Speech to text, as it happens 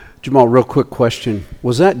Jamal, real quick question.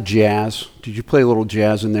 Was that jazz? Did you play a little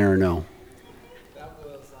jazz in there or no? That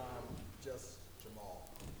was just Jamal.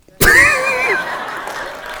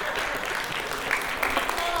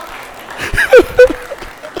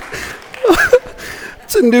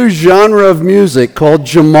 It's a new genre of music called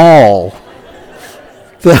Jamal.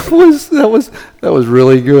 That was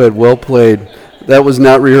really good. Well played. That was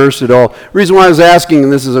not rehearsed at all. Reason why I was asking,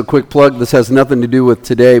 and this is a quick plug, this has nothing to do with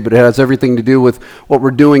today, but it has everything to do with what we're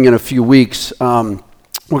doing in a few weeks. We're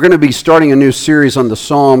going to be starting a new series on the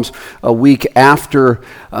Psalms a week after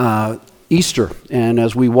Easter. And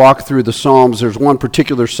as we walk through the Psalms, there's one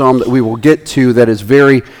particular psalm that we will get to that is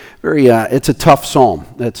very, it's a tough psalm.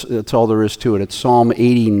 That's all there is to it. It's Psalm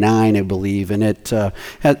 89, I believe, and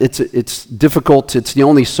it's difficult. It's the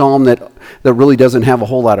only psalm that really doesn't have a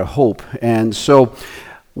whole lot of hope. And so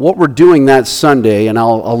what we're doing that Sunday, and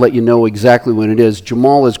I'll let you know exactly when it is,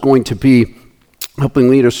 Jamal is going to be helping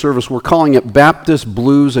lead a service. We're calling it Baptist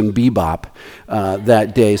Blues and Bebop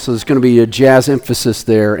that day. So there's going to be a jazz emphasis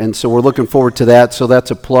there, and so we're looking forward to that. So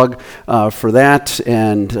that's a plug for that,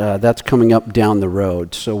 and that's coming up down the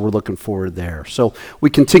road. So we're looking forward there. So we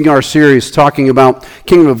continue our series talking about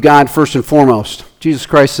Kingdom of God first and foremost. Jesus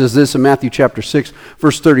Christ says this in Matthew chapter 6,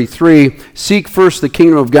 verse 33, "Seek first the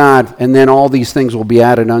kingdom of God, and then all these things will be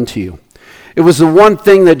added unto you." It was the one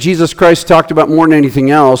thing that Jesus Christ talked about more than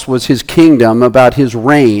anything else was his kingdom, about his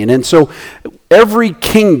reign. And so every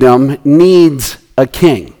kingdom needs a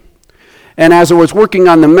king. And as I was working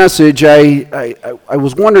on the message, I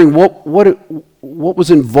was wondering what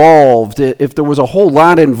was involved, if there was a whole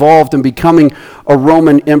lot involved in becoming a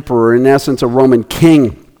Roman emperor, in essence a Roman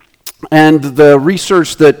king. And the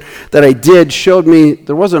research that I did showed me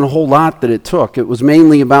there wasn't a whole lot that it took. It was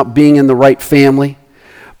mainly about being in the right family.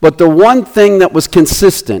 But the one thing that was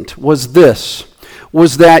consistent was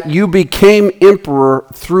that you became emperor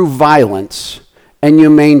through violence, and you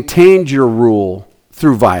maintained your rule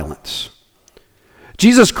through violence.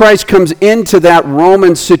 Jesus Christ comes into that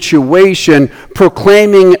Roman situation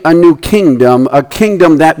proclaiming a new kingdom, a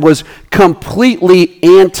kingdom that was completely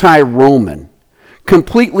anti-Roman,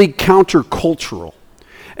 completely countercultural.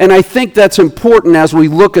 And I think that's important as we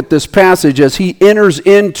look at this passage as he enters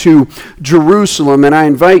into Jerusalem. And I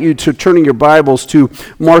invite you to turn in your Bibles to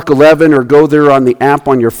Mark 11 or go there on the app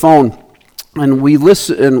on your phone. And we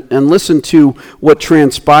listen to what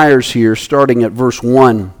transpires here, starting at verse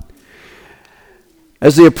 1.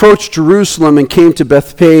 As they approached Jerusalem and came to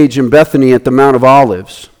Bethphage and Bethany at the Mount of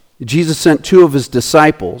Olives, Jesus sent two of his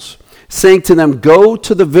disciples, saying to them, "Go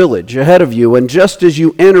to the village ahead of you, and just as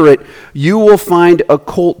you enter it, you will find a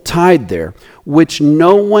colt tied there, which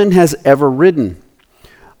no one has ever ridden.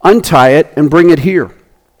 Untie it and bring it here.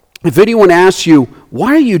 If anyone asks you,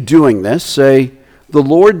 'Why are you doing this?' say, 'The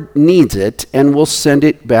Lord needs it, and will send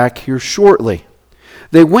it back here shortly.'"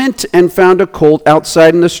 They went and found a colt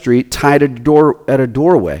outside in the street, tied at a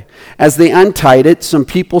doorway. As they untied it, some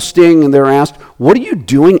people standing there asked, "What are you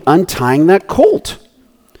doing untying that colt?"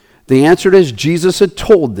 They answered as Jesus had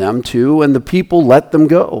told them to, and the people let them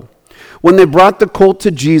go. When they brought the colt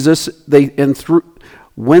to Jesus, and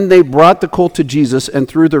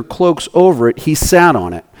threw their cloaks over it, he sat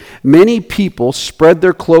on it. Many people spread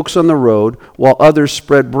their cloaks on the road, while others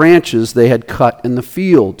spread branches they had cut in the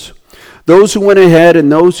fields. Those who went ahead and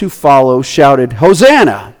those who followed shouted,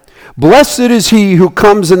 "Hosanna! Blessed is he who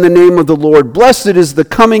comes in the name of the Lord. Blessed is the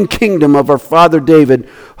coming kingdom of our father David.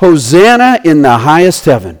 Hosanna in the highest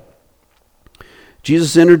heaven."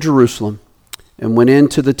 Jesus entered Jerusalem and went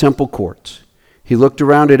into the temple courts. He looked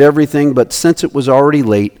around at everything, but since it was already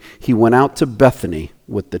late, he went out to Bethany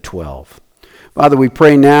with the 12. Father, we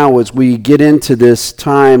pray now as we get into this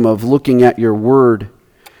time of looking at your word,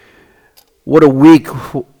 what a week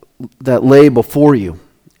that lay before you.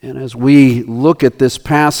 And as we look at this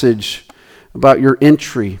passage about your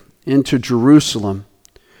entry into Jerusalem,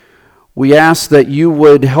 we ask that you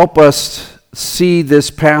would help us see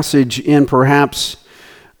this passage in perhaps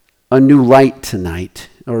a new light tonight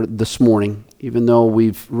or this morning, even though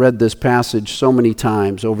we've read this passage so many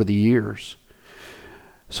times over the years.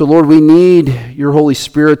 So Lord, we need your Holy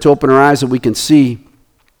Spirit to open our eyes that we can see,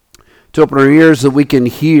 to open our ears that we can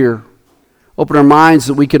hear, open our minds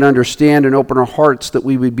that we can understand, and open our hearts that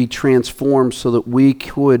we would be transformed so that we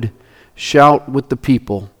could shout with the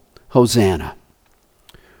people, "Hosanna."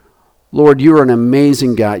 Lord, you are an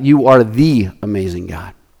amazing God. You are the amazing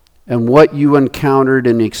God. And what you encountered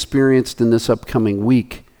and experienced in this upcoming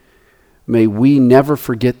week, may we never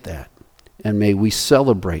forget that. And may we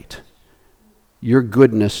celebrate your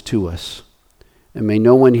goodness to us. And may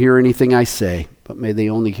no one hear anything I say, but may they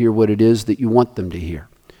only hear what it is that you want them to hear.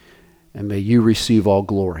 and may you receive all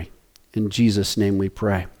glory. In Jesus' name we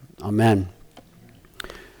pray. Amen.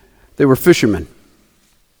 They were fishermen.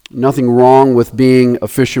 Nothing wrong with being a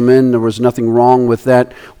fisherman. There was nothing wrong with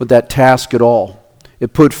that task at all.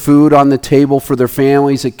 It put food on the table for their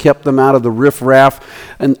families. It kept them out of the riffraff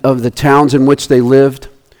of the towns in which they lived.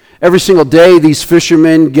 Every single day, these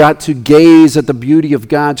fishermen got to gaze at the beauty of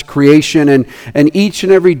God's creation, and each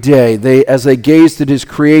and every day, as they gazed at his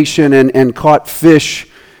creation and caught fish,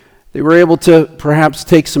 they were able to perhaps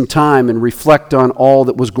take some time and reflect on all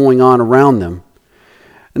that was going on around them.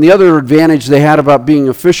 And the other advantage they had about being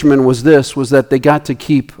a fisherman was that they got to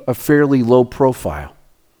keep a fairly low profile.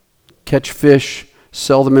 Catch fish,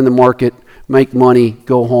 sell them in the market, make money,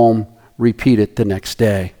 go home, repeat it the next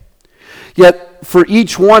day. Yet for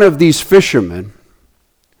each one of these fishermen,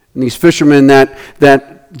 and these fishermen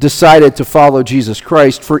that decided to follow Jesus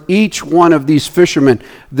Christ, for each one of these fishermen,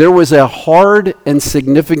 there was a hard and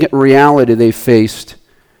significant reality they faced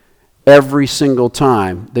every single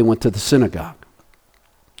time they went to the synagogue.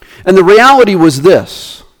 And the reality was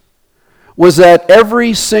that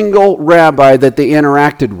every single rabbi that they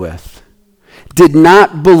interacted with did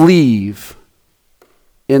not believe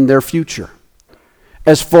in their future.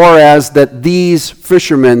 As far as that these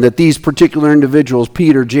fishermen, that these particular individuals,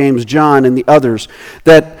 Peter, James, John, and the others,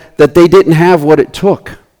 that they didn't have what it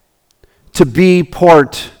took to be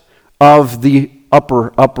part of the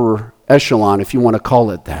upper echelon, if you want to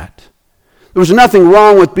call it that. There was nothing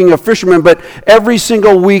wrong with being a fisherman, but every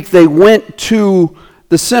single week they went to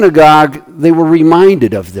the synagogue, they were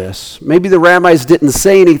reminded of this. Maybe the rabbis didn't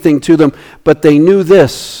say anything to them, but they knew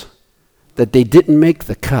this, that they didn't make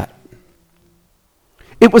the cut.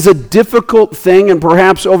 It was a difficult thing, and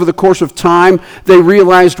perhaps over the course of time, they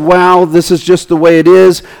realized, wow, this is just the way it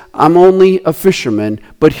is. I'm only a fisherman.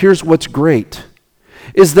 But here's what's great,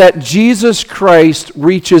 is that Jesus Christ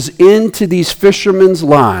reaches into these fishermen's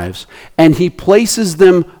lives, and he places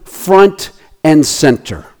them front and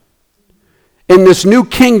center in this new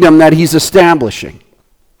kingdom that he's establishing.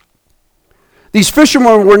 These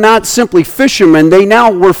fishermen were not simply fishermen. They now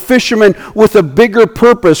were fishermen with a bigger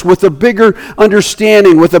purpose, with a bigger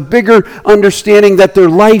understanding that their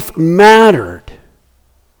life mattered.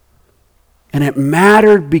 And it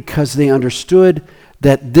mattered because they understood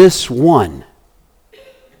that this one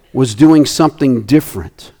was doing something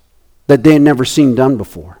different that they had never seen done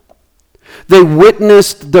before. They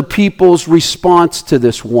witnessed the people's response to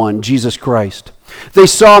this one, Jesus Christ. They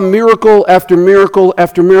saw miracle after miracle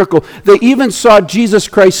after miracle. They even saw Jesus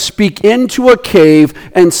Christ speak into a cave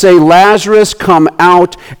and say, "Lazarus, come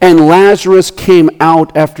out." And Lazarus came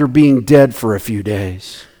out after being dead for a few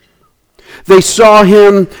days. They saw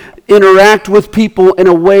him interact with people in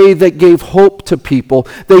a way that gave hope to people.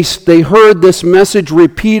 They heard this message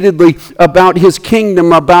repeatedly about his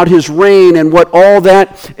kingdom, about his reign, and what all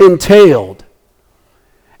that entailed.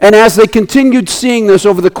 And as they continued seeing this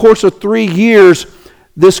over the course of 3 years,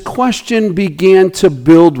 this question began to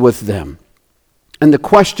build with them. And the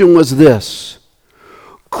question was this: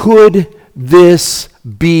 could this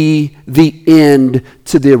be the end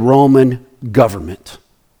to the Roman government?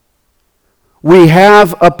 We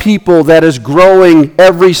have a people that is growing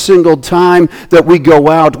every single time that we go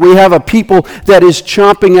out. We have a people that is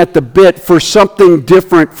chomping at the bit for something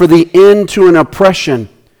different, for the end to an oppression.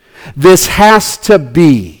 This has to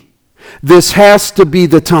be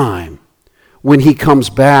the time when he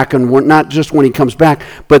comes back, and not just when he comes back,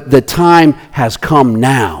 but the time has come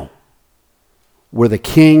now where the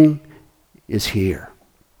king is here.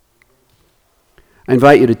 I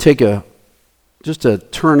invite you to take just to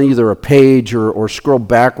turn either a page or scroll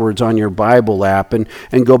backwards on your Bible app and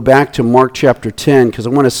go back to Mark chapter 10, because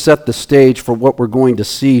I want to set the stage for what we're going to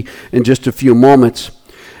see in just a few moments.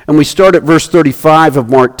 And we start at verse 35 of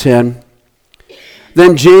Mark 10.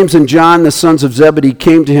 Then James and John, the sons of Zebedee,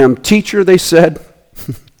 came to him. "Teacher," they said,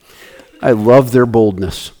 I love their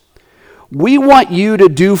boldness, "we want you to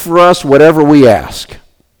do for us whatever we ask."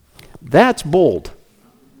 That's bold.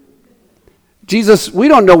 Jesus, we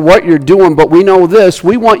don't know what you're doing, but we know this.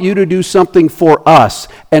 We want you to do something for us,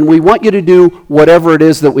 and we want you to do whatever it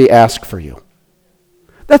is that we ask for you.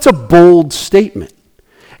 That's a bold statement.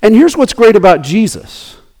 And here's what's great about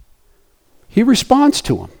Jesus. He responds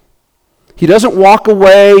to them. He doesn't walk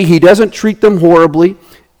away. He doesn't treat them horribly.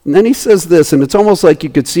 And then he says this, and it's almost like you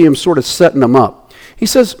could see him sort of setting them up. He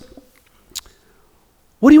says,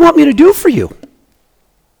 "What do you want me to do for you?"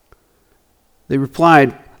 They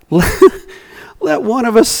replied, "Let one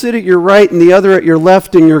of us sit at your right and the other at your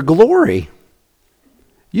left in your glory."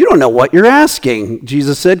 "You don't know what you're asking,"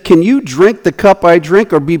 Jesus said. "Can you drink the cup I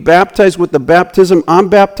drink or be baptized with the baptism I'm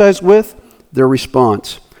baptized with?" Their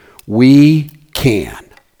response, We can.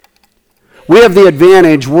 We have the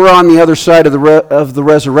advantage. We're on the other side of the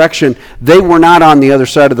resurrection. They were not on the other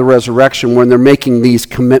side of the resurrection when they're making these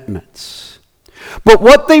commitments. But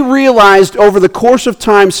what they realized over the course of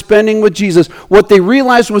time spending with Jesus, what they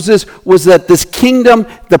realized was that this kingdom,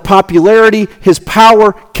 the popularity, his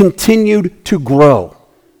power continued to grow.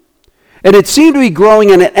 And it seemed to be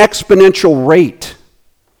growing at an exponential rate.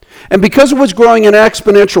 And because it was growing at an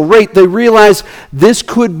exponential rate, they realized this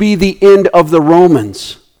could be the end of the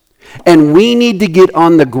Romans. And we need to get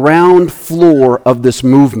on the ground floor of this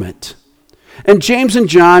movement. And James and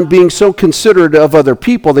John, being so considerate of other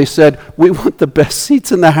people, they said, we want the best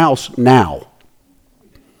seats in the house now.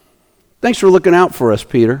 Thanks for looking out for us,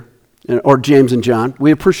 Peter, or James and John.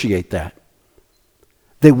 We appreciate that.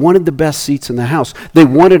 They wanted the best seats in the house. They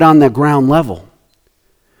wanted on the ground level.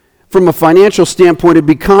 From a financial standpoint, it'd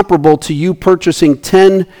be comparable to you purchasing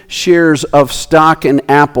 10 shares of stock in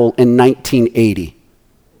Apple in 1980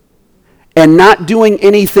 and not doing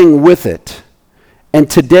anything with it. And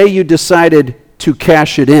today you decided to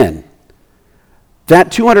cash it in. That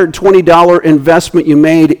 $220 investment you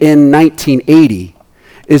made in 1980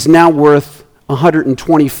 is now worth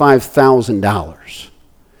 $125,000.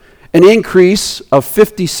 An increase of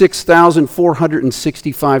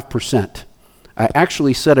 56,465%. I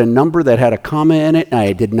actually said a number that had a comma in it, and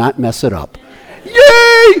I did not mess it up.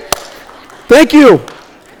 Yay! Thank you.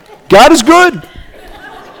 God is good.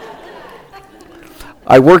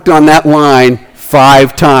 I worked on that line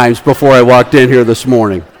 5 times before I walked in here this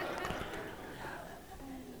morning.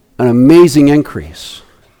 An amazing increase.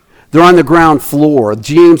 They're on the ground floor.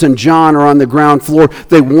 James and John are on the ground floor.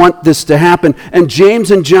 They want this to happen. And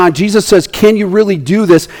James and John, Jesus says, can you really do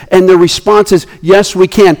this? And the response is, yes, we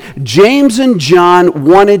can. James and John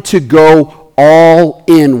wanted to go all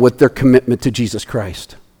in with their commitment to Jesus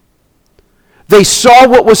Christ. They saw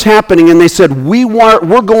what was happening and they said,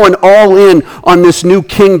 we're going all in on this new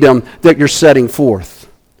kingdom that you're setting forth.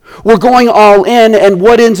 We're going all in, and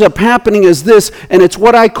what ends up happening is this, and it's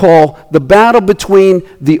what I call the battle between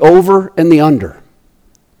the over and the under.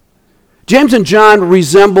 James and John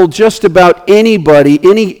resemble just about anybody,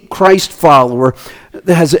 any Christ follower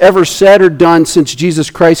that has ever said or done since Jesus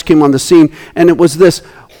Christ came on the scene, and it was this: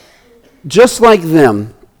 just like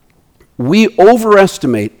them, we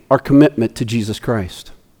overestimate our commitment to Jesus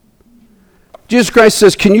Christ. Jesus Christ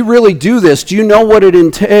says, can you really do this? Do you know what it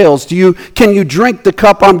entails? Can you drink the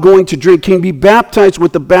cup I'm going to drink? Can you be baptized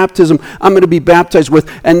with the baptism I'm going to be baptized with?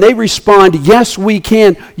 And they respond, yes, we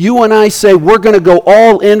can. You and I say, we're going to go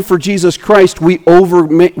all in for Jesus Christ. We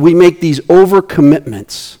make these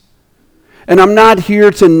overcommitments. And I'm not here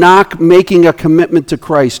to knock making a commitment to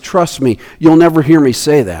Christ. Trust me, you'll never hear me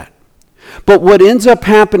say that. But what ends up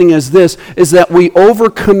happening is this, is that we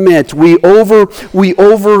overcommit, we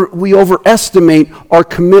overestimate our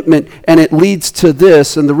commitment, and it leads to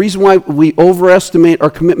this. And the reason why we overestimate our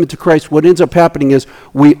commitment to Christ, what ends up happening is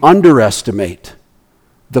we underestimate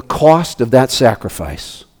the cost of that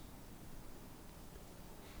sacrifice.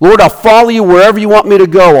 Lord, I'll follow you wherever you want me to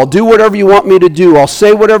go. I'll do whatever you want me to do. I'll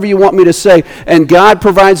say whatever you want me to say. And God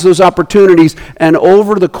provides those opportunities. And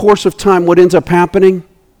over the course of time, what ends up happening?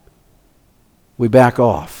 We back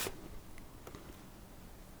off.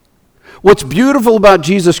 What's beautiful about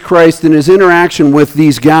Jesus Christ and his interaction with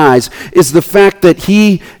these guys is the fact that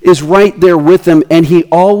he is right there with them and he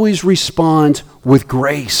always responds with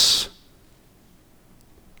grace.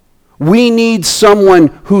 We need someone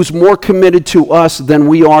who's more committed to us than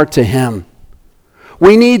we are to him.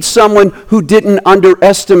 We need someone who didn't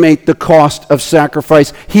underestimate the cost of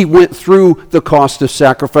sacrifice. He went through the cost of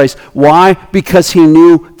sacrifice. Why? Because he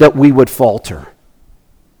knew that we would falter.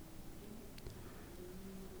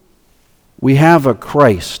 We have a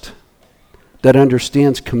Christ that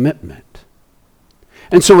understands commitment.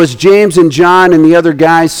 And so as James and John and the other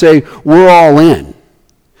guys say, we're all in,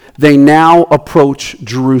 they now approach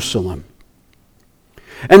Jerusalem.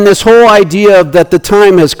 And this whole idea that the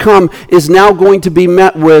time has come is now going to be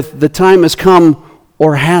met with, the time has come,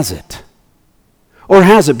 or has it? Or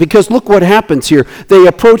has it? Because look what happens here. They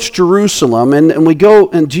approach Jerusalem, and we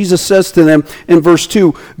go, and Jesus says to them in verse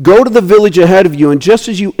 2, go to the village ahead of you, and just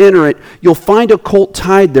as you enter it, you'll find a colt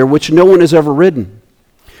tied there, which no one has ever ridden.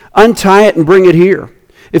 Untie it and bring it here.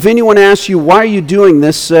 If anyone asks you, why are you doing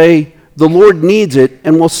this, say, the Lord needs it,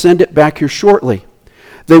 and we'll send it back here shortly.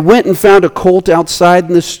 They went and found a colt outside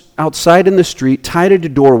in the street, tied at a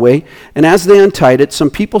doorway, and as they untied it, some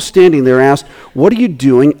people standing there asked, what are you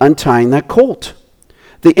doing untying that colt?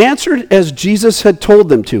 They answered as Jesus had told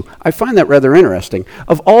them to. I find that rather interesting.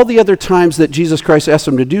 Of all the other times that Jesus Christ asked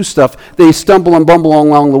them to do stuff, they stumble and bumble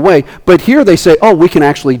along the way. But here they say, oh, we can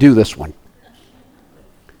actually do this one.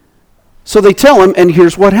 So they tell him, and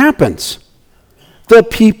here's what happens. The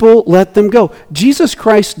people let them go. Jesus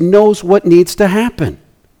Christ knows what needs to happen.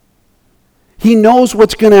 He knows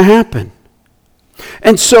what's going to happen.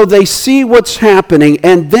 And so they see what's happening,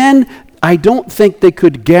 and then I don't think they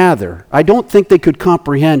could gather. I don't think they could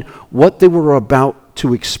comprehend what they were about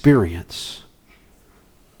to experience.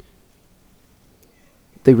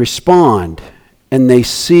 They respond, and they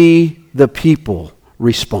see the people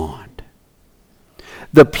respond.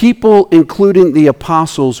 The people, including the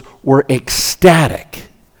apostles, were ecstatic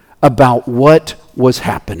about what was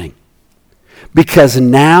happening. Because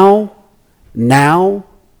now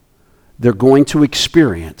they're going to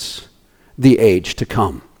experience the age to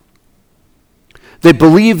come. They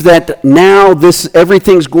believe that now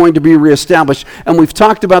everything's going to be reestablished. And we've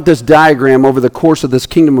talked about this diagram over the course of this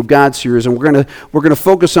Kingdom of God series, and we're going to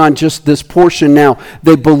focus on just this portion now.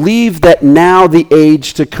 They believe that now the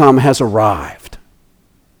age to come has arrived.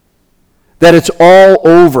 That it's all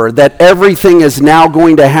over, that everything is now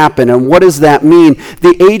going to happen. And what does that mean?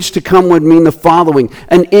 The age to come would mean the following: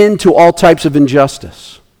 an end to all types of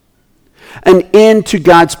injustice, an end to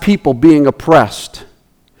God's people being oppressed,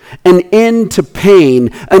 an end to pain,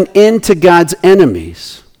 an end to God's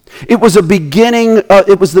enemies. It was the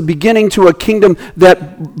beginning to a kingdom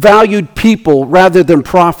that valued people rather than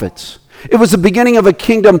profits. It was the beginning of a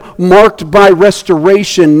kingdom marked by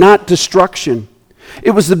restoration, not destruction.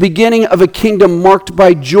 It was the beginning of a kingdom marked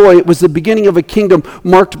by joy. It was the beginning of a kingdom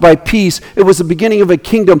marked by peace. It was the beginning of a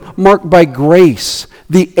kingdom marked by grace.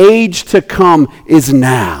 The age to come is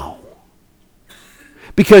now.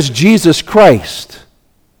 Because Jesus Christ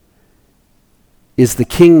is the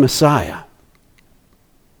King Messiah.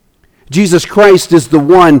 Jesus Christ is the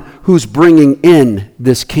one who's bringing in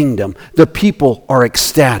this kingdom. The people are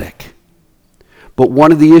ecstatic. But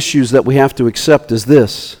one of the issues that we have to accept is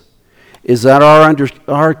this, is that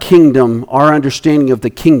our kingdom, our understanding of the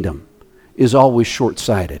kingdom is always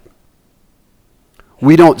short-sighted.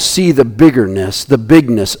 We don't see the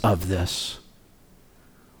bigness of this.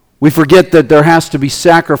 We forget that there has to be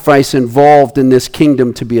sacrifice involved in this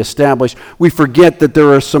kingdom to be established. We forget that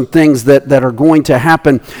there are some things that are going to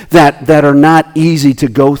happen that are not easy to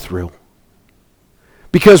go through.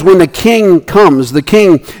 Because when the king comes, the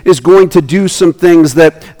king is going to do some things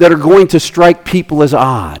that are going to strike people as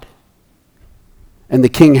odd. And the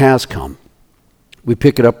king has come. We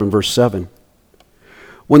pick it up in verse 7.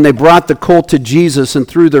 When they brought the colt to Jesus and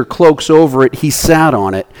threw their cloaks over it, he sat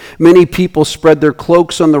on it. Many people spread their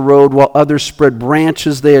cloaks on the road, while others spread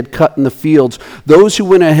branches they had cut in the fields. Those who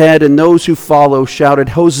went ahead and those who followed shouted,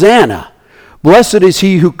 "Hosanna! Blessed is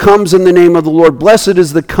he who comes in the name of the Lord. Blessed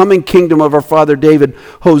is the coming kingdom of our father David.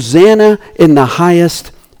 Hosanna in the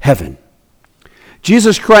highest heaven."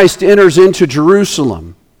 Jesus Christ enters into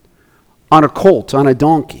Jerusalem on a colt, on a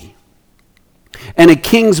donkey. And a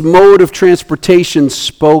king's mode of transportation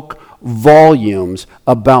spoke volumes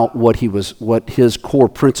about what his core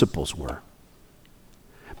principles were.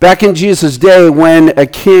 Back in Jesus' day, when a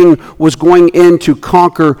king was going in to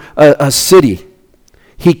conquer a city,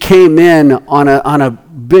 he came in on a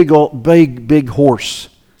big horse.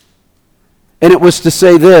 And it was to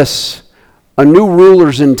say this: a new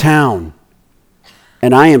ruler's in town,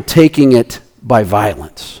 and I am taking it by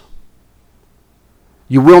violence.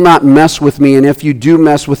 You will not mess with me, and if you do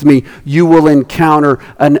mess with me, you will encounter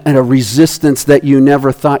a resistance that you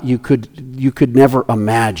never thought you could never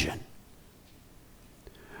imagine.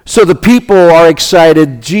 So the people are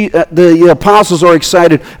excited, the apostles are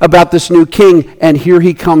excited about this new king, and here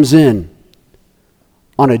he comes in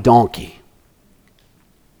on a donkey.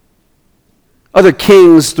 Other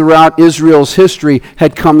kings throughout Israel's history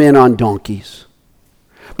had come in on donkeys.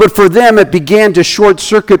 But for them, it began to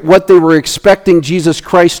short-circuit what they were expecting Jesus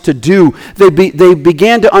Christ to do. They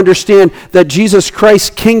began to understand that Jesus Christ's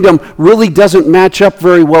kingdom really doesn't match up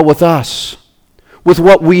very well with us, with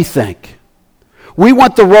what we think. We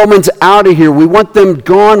want the Romans out of here. We want them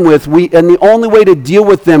gone with. And the only way to deal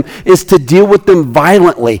with them is to deal with them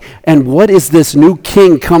violently. And what is this new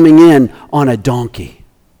king coming in on a donkey?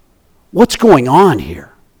 What's going on here?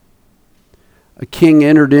 A king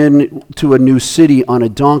entered into a new city on a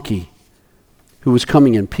donkey who was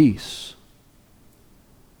coming in peace.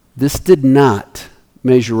 This did not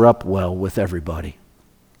measure up well with everybody.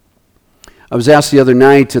 I was asked the other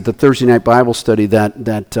night at the Thursday night Bible study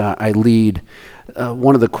that I lead,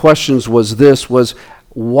 one of the questions was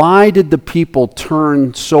why did the people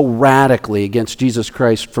turn so radically against Jesus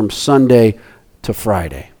Christ from Sunday to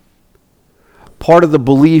Friday. Part of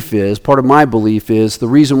my belief is, the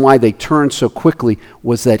reason why they turned so quickly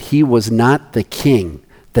was that he was not the king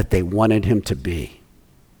that they wanted him to be.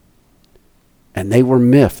 And they were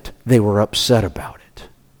miffed. They were upset about it.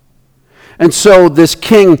 And so this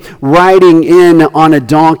king riding in on a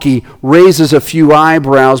donkey raises a few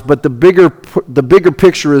eyebrows, but the bigger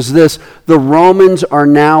picture is this: the Romans are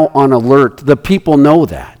now on alert. The people know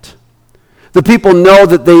that. The people know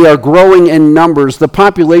that they are growing in numbers. The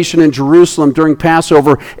population in Jerusalem during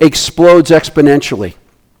Passover explodes exponentially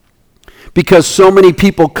because so many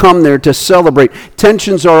people come there to celebrate.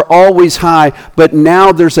 Tensions are always high, but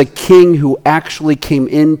now there's a king who actually came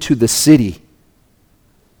into the city.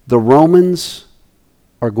 The Romans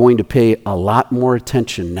are going to pay a lot more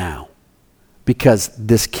attention now because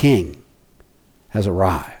this king has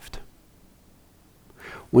arrived.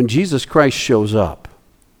 When Jesus Christ shows up,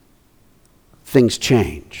 things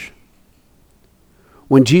change.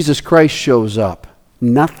 When Jesus Christ shows up,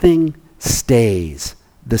 nothing stays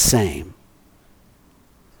the same.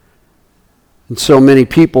 And so many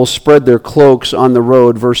people spread their cloaks on the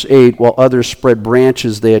road, verse 8, while others spread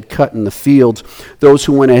branches they had cut in the fields. Those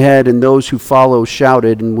who went ahead and those who followed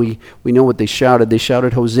shouted, and we know what they shouted. They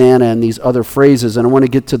shouted Hosanna and these other phrases, and I want to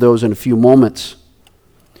get to those in a few moments.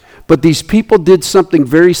 But these people did something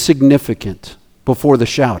very significant before the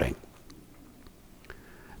shouting.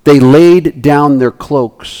 They laid down their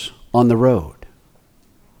cloaks on the road.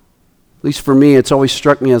 At least for me, it's always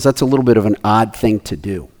struck me as that's a little bit of an odd thing to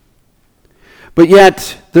do. But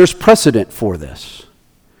yet, there's precedent for this.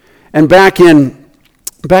 And back in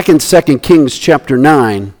 2 Kings chapter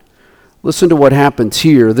 9, listen to what happens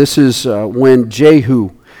here. This is when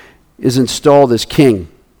Jehu is installed as king.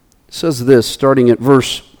 It says this, starting at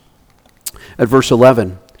verse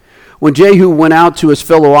 11. When Jehu went out to his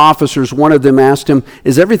fellow officers, one of them asked him,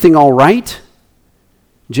 "Is everything all right?"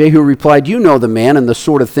 Jehu replied, "You know the man and the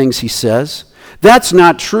sort of things he says." "That's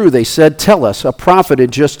not true," they said. "Tell us." A prophet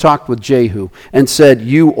had just talked with Jehu and said,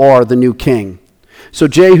 "You are the new king." So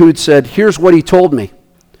Jehu said, "Here's what he told me.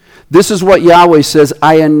 This is what Yahweh says,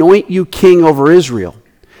 I anoint you king over Israel."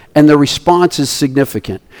 And the response is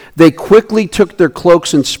significant. They quickly took their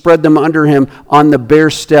cloaks and spread them under him on the bare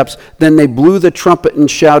steps. Then they blew the trumpet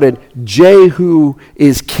and shouted, "Jehu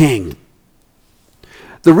is king."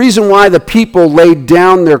 The reason why the people laid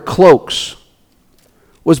down their cloaks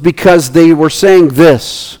was because they were saying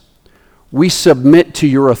this: we submit to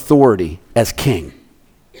your authority as king.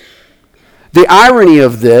 The irony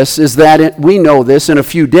of this is that we know this, in a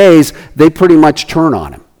few days, they pretty much turn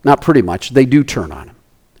on him. Not pretty much, they do turn on him.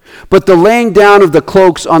 But the laying down of the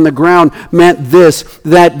cloaks on the ground meant this,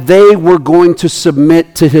 that they were going to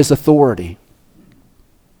submit to his authority.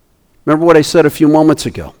 Remember what I said a few moments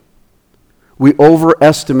ago? We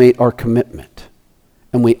overestimate our commitment,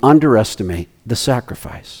 and we underestimate the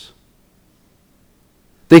sacrifice.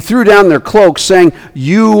 They threw down their cloaks saying,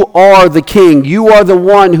 "You are the king. You are the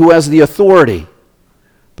one who has the authority."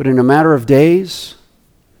 But in a matter of days,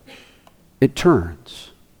 it turns.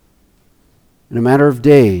 In a matter of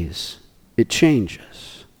days, it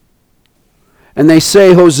changes. And they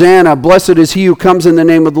say, "Hosanna, blessed is he who comes in the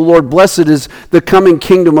name of the Lord. Blessed is the coming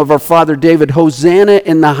kingdom of our father David. Hosanna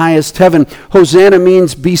in the highest heaven." Hosanna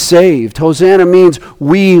means be saved. Hosanna means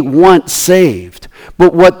we want saved.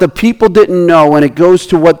 But what the people didn't know, and it goes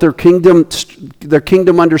to what their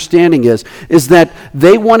kingdom understanding is that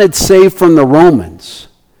they wanted saved from the Romans.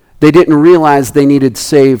 They didn't realize they needed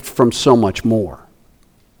saved from so much more.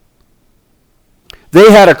 They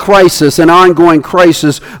had a crisis, an ongoing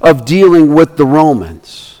crisis of dealing with the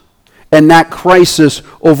Romans. And that crisis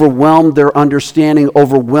overwhelmed their understanding,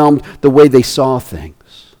 overwhelmed the way they saw things.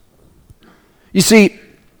 You see,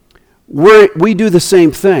 we do the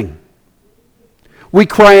same thing. We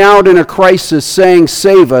cry out in a crisis saying,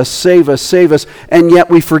 "Save us, save us, save us," and yet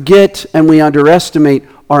we forget and we underestimate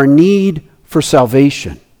our need for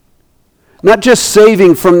salvation. Not just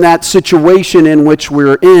saving from that situation in which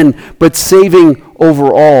we're in, but saving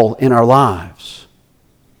overall in our lives.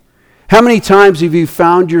 How many times have you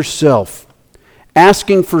found yourself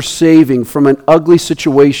asking for saving from an ugly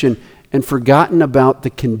situation and forgotten about the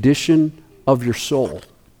condition of your soul?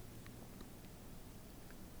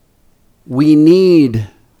 We need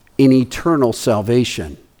an eternal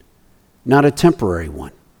salvation, not a temporary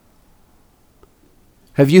one.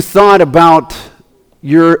 Have you thought about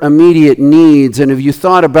your immediate needs, and have you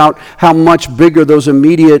thought about how much bigger those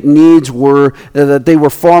immediate needs were, that they were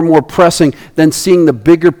far more pressing than seeing the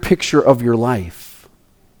bigger picture of your life?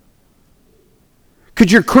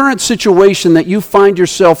 Could your current situation that you find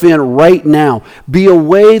yourself in right now be a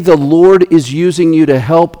way the Lord is using you to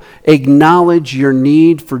help acknowledge your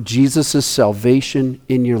need for Jesus' salvation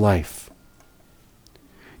in your life?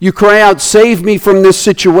 You cry out, "Save me from this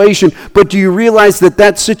situation," but do you realize that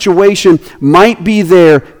that situation might be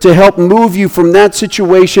there to help move you from that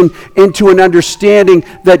situation into an understanding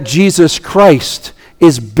that Jesus Christ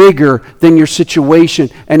is bigger than your situation,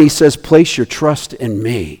 and he says, "Place your trust in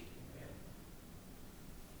me"?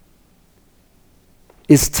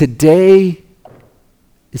 Is today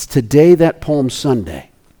that Palm Sunday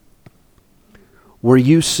where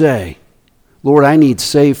you say, "Lord, I need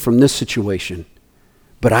saved from this situation,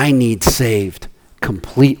 but I need saved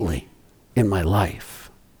completely in my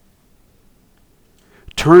life"?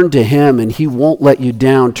 Turn to him and he won't let you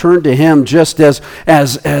down. Turn to him just as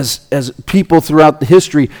people throughout the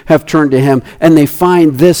history have turned to him, and they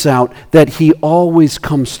find this out, that he always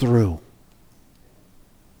comes through.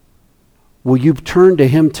 Will you turn to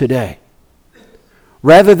him today?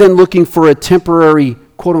 Rather than looking for a temporary,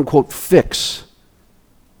 quote-unquote, fix,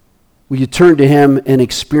 will you turn to him and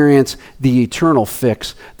experience the eternal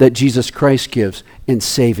fix that Jesus Christ gives in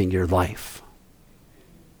saving your life?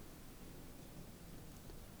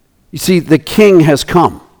 You see, the King has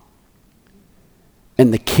come,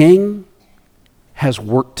 and the King has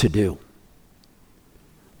work to do.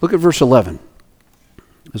 Look at verse 11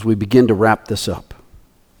 as we begin to wrap this up.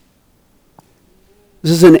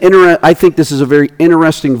 I think this is a very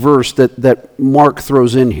interesting verse that Mark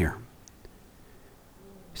throws in here.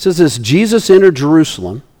 He says this: Jesus entered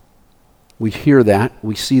Jerusalem. We hear that.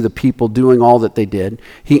 We see the people doing all that they did.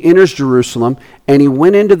 He enters Jerusalem, and he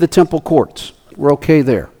went into the temple courts. We're okay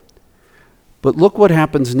there. But look what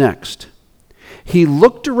happens next. He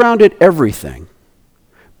looked around at everything,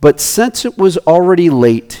 but since it was already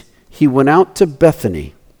late, he went out to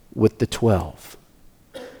Bethany with the 12.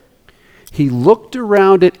 He looked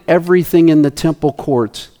around at everything in the temple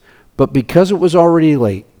courts, but because it was already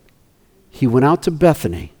late, he went out to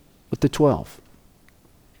Bethany with the 12.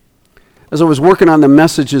 As I was working on the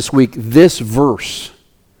message this week, this verse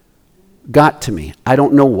got to me. I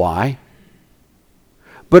don't know why.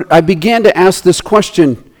 But I began to ask this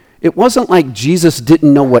question. It wasn't like Jesus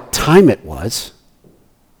didn't know what time it was.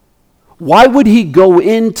 Why would he go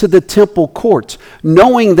into the temple courts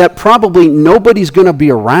knowing that probably nobody's going to be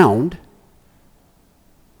around?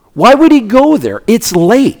 Why would he go there? It's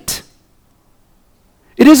late.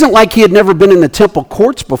 It isn't like he had never been in the temple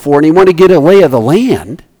courts before and he wanted to get a lay of the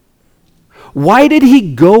land. Why did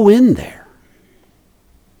he go in there?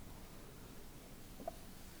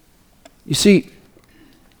 You see,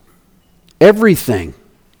 everything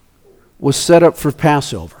was set up for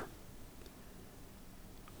Passover.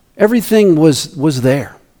 Everything was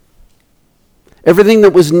there. Everything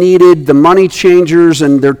that was needed, the money changers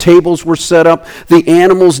and their tables were set up. The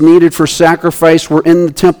animals needed for sacrifice were in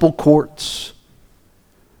the temple courts.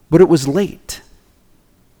 But it was late.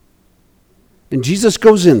 And Jesus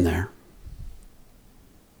goes in there.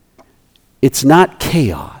 It's not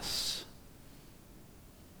chaos.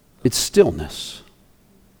 It's stillness.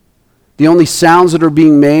 The only sounds that are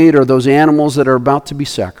being made are those animals that are about to be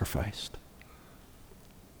sacrificed.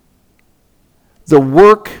 The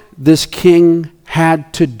work this king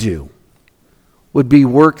had to do would be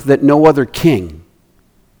work that no other king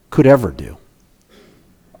could ever do.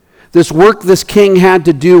 This work this king had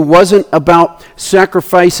to do wasn't about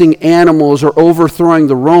sacrificing animals or overthrowing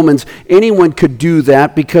the Romans. Anyone could do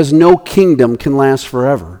that because no kingdom can last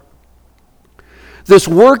forever. This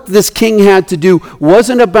work this king had to do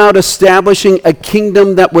wasn't about establishing a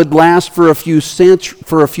kingdom that would last for a few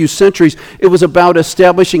centuries. It was about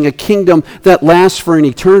establishing a kingdom that lasts for an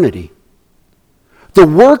eternity. The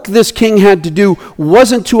work this king had to do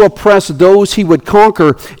wasn't to oppress those he would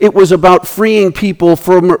conquer. It was about freeing people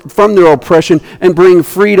from their oppression and bringing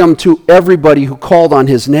freedom to everybody who called on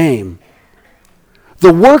his name.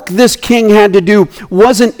 The work this king had to do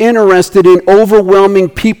wasn't interested in overwhelming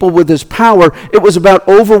people with his power. It was about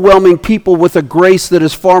overwhelming people with a grace that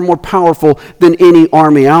is far more powerful than any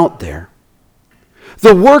army out there.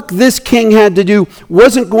 The work this king had to do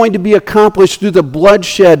wasn't going to be accomplished through the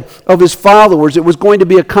bloodshed of his followers. It was going to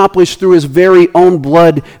be accomplished through his very own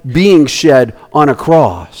blood being shed on a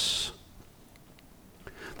cross.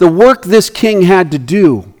 The work this king had to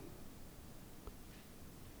do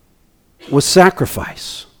was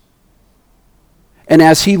sacrifice. And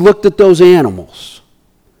as he looked at those animals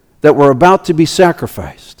that were about to be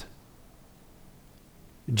sacrificed,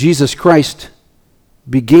 Jesus Christ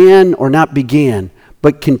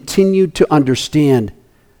but continued to understand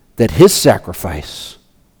that his sacrifice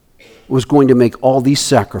was going to make all these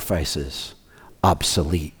sacrifices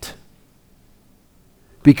obsolete.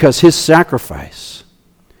 Because his sacrifice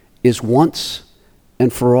is once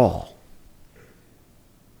and for all.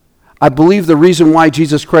 I believe the reason why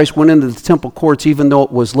Jesus Christ went into the temple courts, even though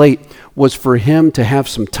it was late, was for him to have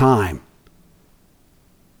some time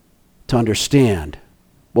to understand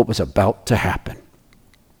what was about to happen.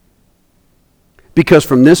 Because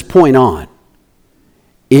from this point on,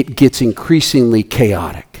 it gets increasingly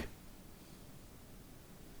chaotic.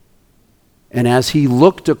 And as he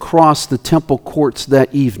looked across the temple courts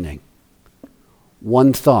that evening,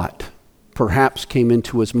 one thought perhaps came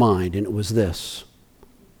into his mind, and it was this: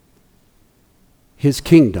 his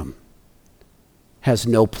kingdom has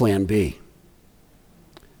no plan B.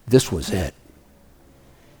 This was it.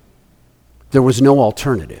 There was no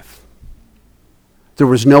alternative. There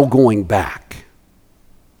was no going back.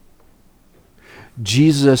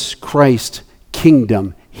 Jesus Christ's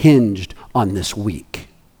kingdom hinged on this week.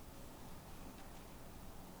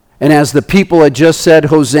 And as the people had just said,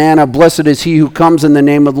 Hosanna, blessed is he who comes in the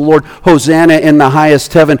name of the Lord, Hosanna in the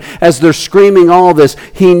highest heaven. As they're screaming all this,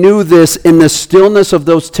 he knew this in the stillness of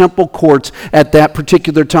those temple courts at that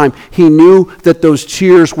particular time. He knew that those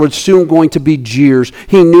cheers were soon going to be jeers.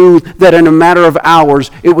 He knew that in a matter of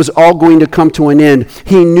hours, it was all going to come to an end.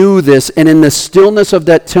 He knew this, and in the stillness of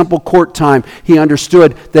that temple court time, he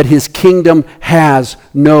understood that his kingdom has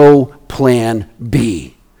no plan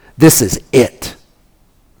B. This is it.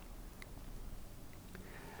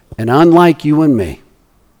 And unlike you and me,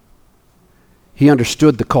 he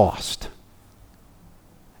understood the cost.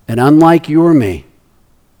 And unlike you or me,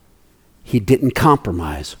 he didn't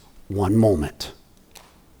compromise one moment.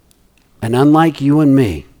 And unlike you and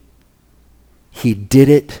me, he did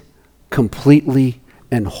it completely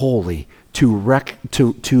and wholly to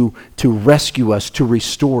rescue us, to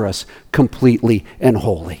restore us completely and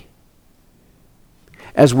wholly.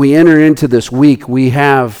 As we enter into this week, we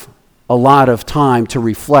have a lot of time to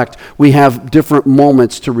reflect. We have different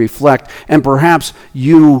moments to reflect. And perhaps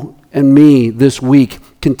you and me this week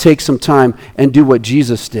can take some time and do what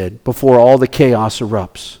Jesus did before all the chaos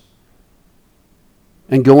erupts.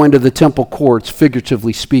 And go into the temple courts,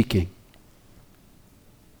 figuratively speaking,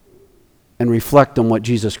 and reflect on what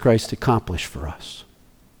Jesus Christ accomplished for us.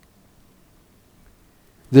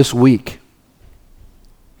 This week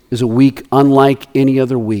is a week unlike any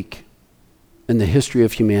other week in the history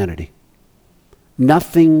of humanity.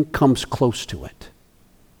 Nothing comes close to it.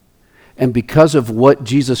 And because of what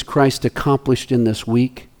Jesus Christ accomplished in this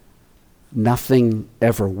week, nothing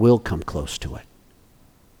ever will come close to it.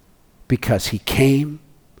 Because he came,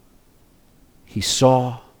 he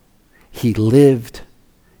saw, he lived,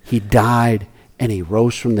 he died, and he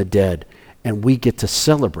rose from the dead. And we get to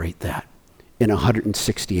celebrate that in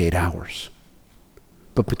 168 hours.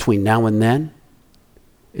 But between now and then,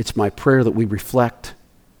 it's my prayer that we reflect.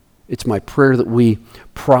 It's my prayer that we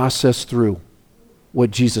process through what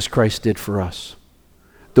Jesus Christ did for us.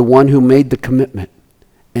 The one who made the commitment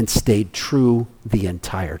and stayed true the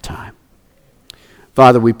entire time.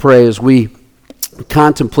 Father, we pray as we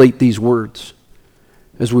contemplate these words,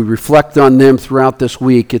 as we reflect on them throughout this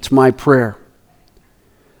week, it's my prayer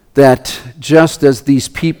that just as these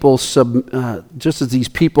people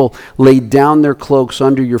laid down their cloaks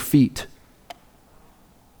under your feet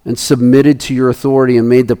and submitted to your authority and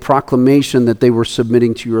made the proclamation that they were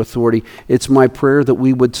submitting to your authority, it's my prayer that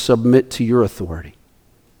we would submit to your authority.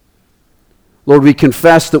 Lord, we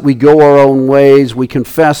confess that we go our own ways. We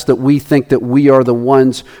confess that we think that we are the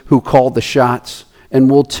ones who call the shots, and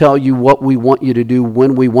we'll tell you what we want you to do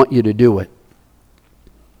when we want you to do it.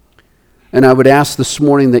 And I would ask this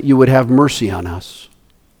morning that you would have mercy on us.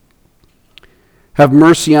 Have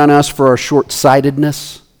mercy on us for our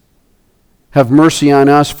short-sightedness. Have mercy on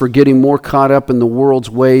us for getting more caught up in the world's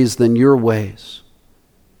ways than your ways.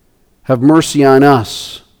 Have mercy on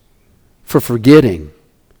us for forgetting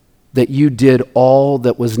that you did all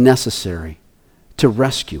that was necessary to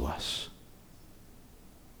rescue us.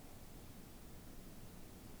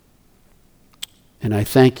 And I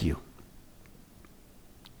thank you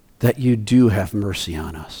that you do have mercy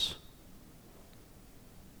on us,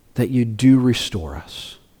 that you do restore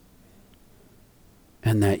us,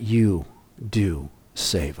 and that you do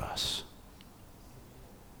save us.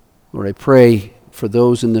 Lord, I pray for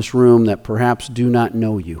those in this room that perhaps do not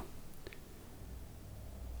know you,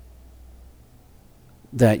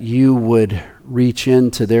 that you would reach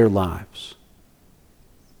into their lives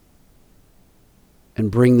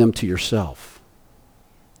and bring them to yourself.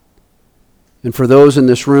 And for those in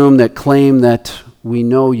this room that claim that we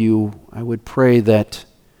know you, I would pray that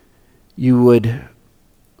you would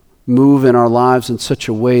move in our lives in such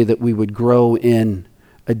a way that we would grow in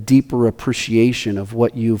a a deeper appreciation of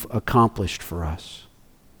what you've accomplished for us.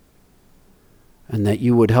 And that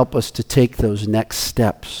you would help us to take those next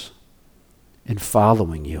steps in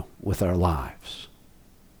following you with our lives.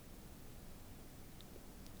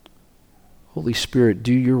 Holy Spirit,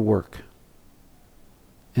 do your work.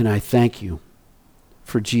 And I thank you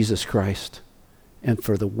for Jesus Christ and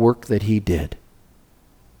for the work that he did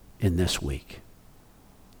in this week.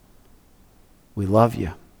 We love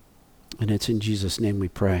you. And it's in Jesus' name we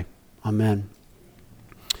pray. Amen.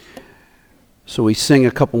 So we sing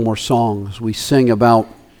a couple more songs. We sing about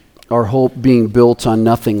our hope being built on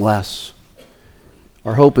nothing less.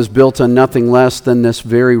 Our hope is built on nothing less than this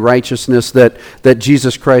very righteousness that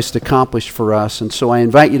Jesus Christ accomplished for us. And so I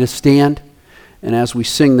invite you to stand, and as we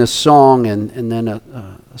sing this song and then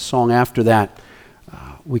a song after that,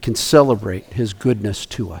 we can celebrate his goodness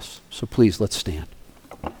to us. So please, let's stand.